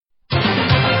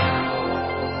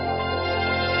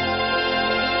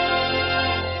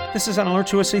This is an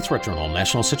Alert USA Threat Journal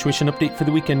National Situation Update for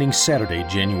the week ending Saturday,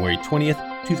 January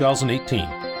 20th, 2018.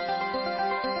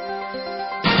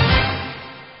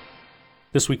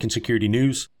 This week in security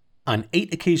news. On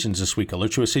 8 occasions this week,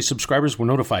 Alert USA subscribers were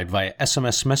notified via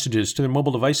SMS messages to their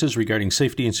mobile devices regarding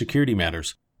safety and security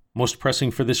matters. Most pressing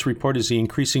for this report is the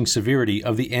increasing severity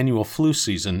of the annual flu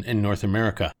season in North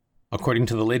America. According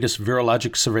to the latest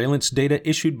virologic surveillance data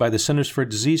issued by the Centers for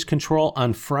Disease Control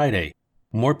on Friday,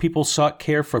 more people sought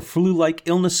care for flu-like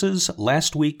illnesses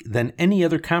last week than any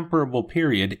other comparable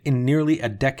period in nearly a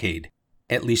decade.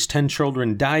 At least 10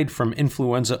 children died from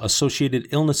influenza-associated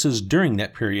illnesses during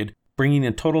that period, bringing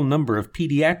a total number of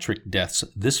pediatric deaths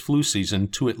this flu season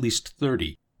to at least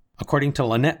 30. According to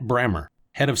Lynette Brammer,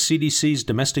 head of CDC's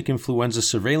domestic influenza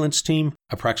surveillance team,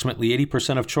 approximately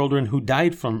 80% of children who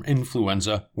died from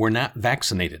influenza were not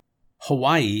vaccinated.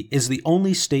 Hawaii is the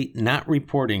only state not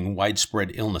reporting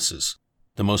widespread illnesses.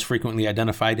 The most frequently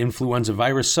identified influenza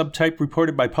virus subtype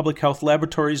reported by public health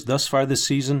laboratories thus far this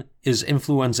season is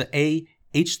influenza A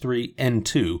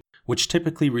H3N2, which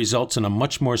typically results in a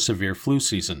much more severe flu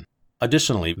season.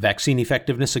 Additionally, vaccine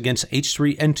effectiveness against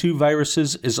H3N2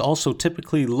 viruses is also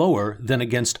typically lower than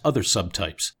against other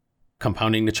subtypes.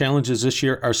 Compounding the challenges this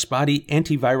year are spotty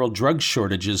antiviral drug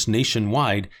shortages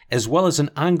nationwide, as well as an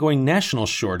ongoing national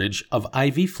shortage of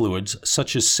IV fluids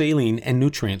such as saline and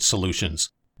nutrient solutions.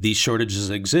 These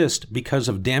shortages exist because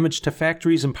of damage to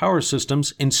factories and power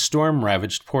systems in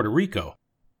storm-ravaged Puerto Rico.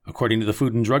 According to the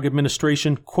Food and Drug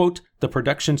Administration, quote, the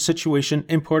production situation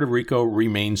in Puerto Rico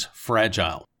remains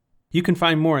fragile. You can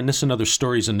find more on this and other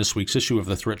stories in this week's issue of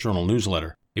the Threat Journal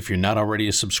newsletter. If you're not already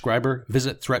a subscriber,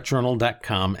 visit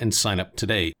threatjournal.com and sign up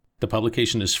today. The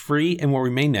publication is free and will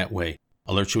remain that way.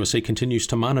 Alert USA continues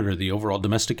to monitor the overall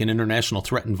domestic and international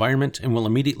threat environment and will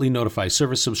immediately notify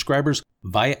service subscribers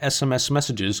via SMS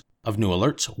messages of new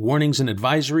alerts, warnings, and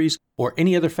advisories, or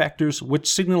any other factors which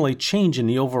signal a change in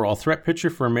the overall threat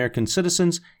picture for American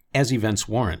citizens as events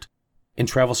warrant. In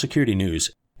travel security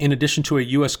news, in addition to a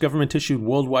U.S. government-issued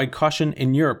worldwide caution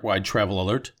and Europe-wide travel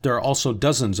alert, there are also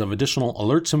dozens of additional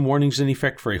alerts and warnings in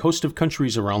effect for a host of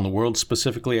countries around the world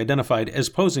specifically identified as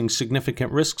posing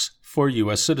significant risks for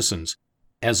U.S. citizens.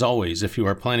 As always, if you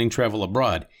are planning travel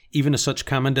abroad, even to such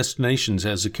common destinations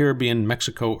as the Caribbean,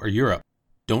 Mexico, or Europe,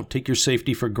 don't take your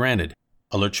safety for granted.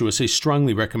 Alert USA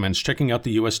strongly recommends checking out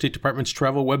the U.S. State Department's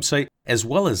travel website as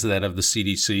well as that of the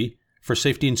CDC for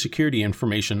safety and security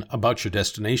information about your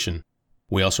destination.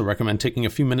 We also recommend taking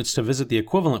a few minutes to visit the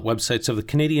equivalent websites of the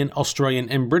Canadian, Australian,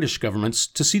 and British governments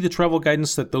to see the travel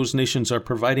guidance that those nations are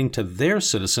providing to their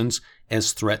citizens,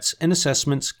 as threats and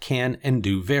assessments can and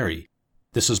do vary.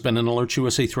 This has been an Alert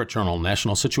USA Threat Journal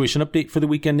National Situation Update for the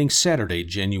week ending Saturday,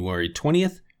 January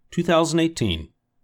 20th, 2018.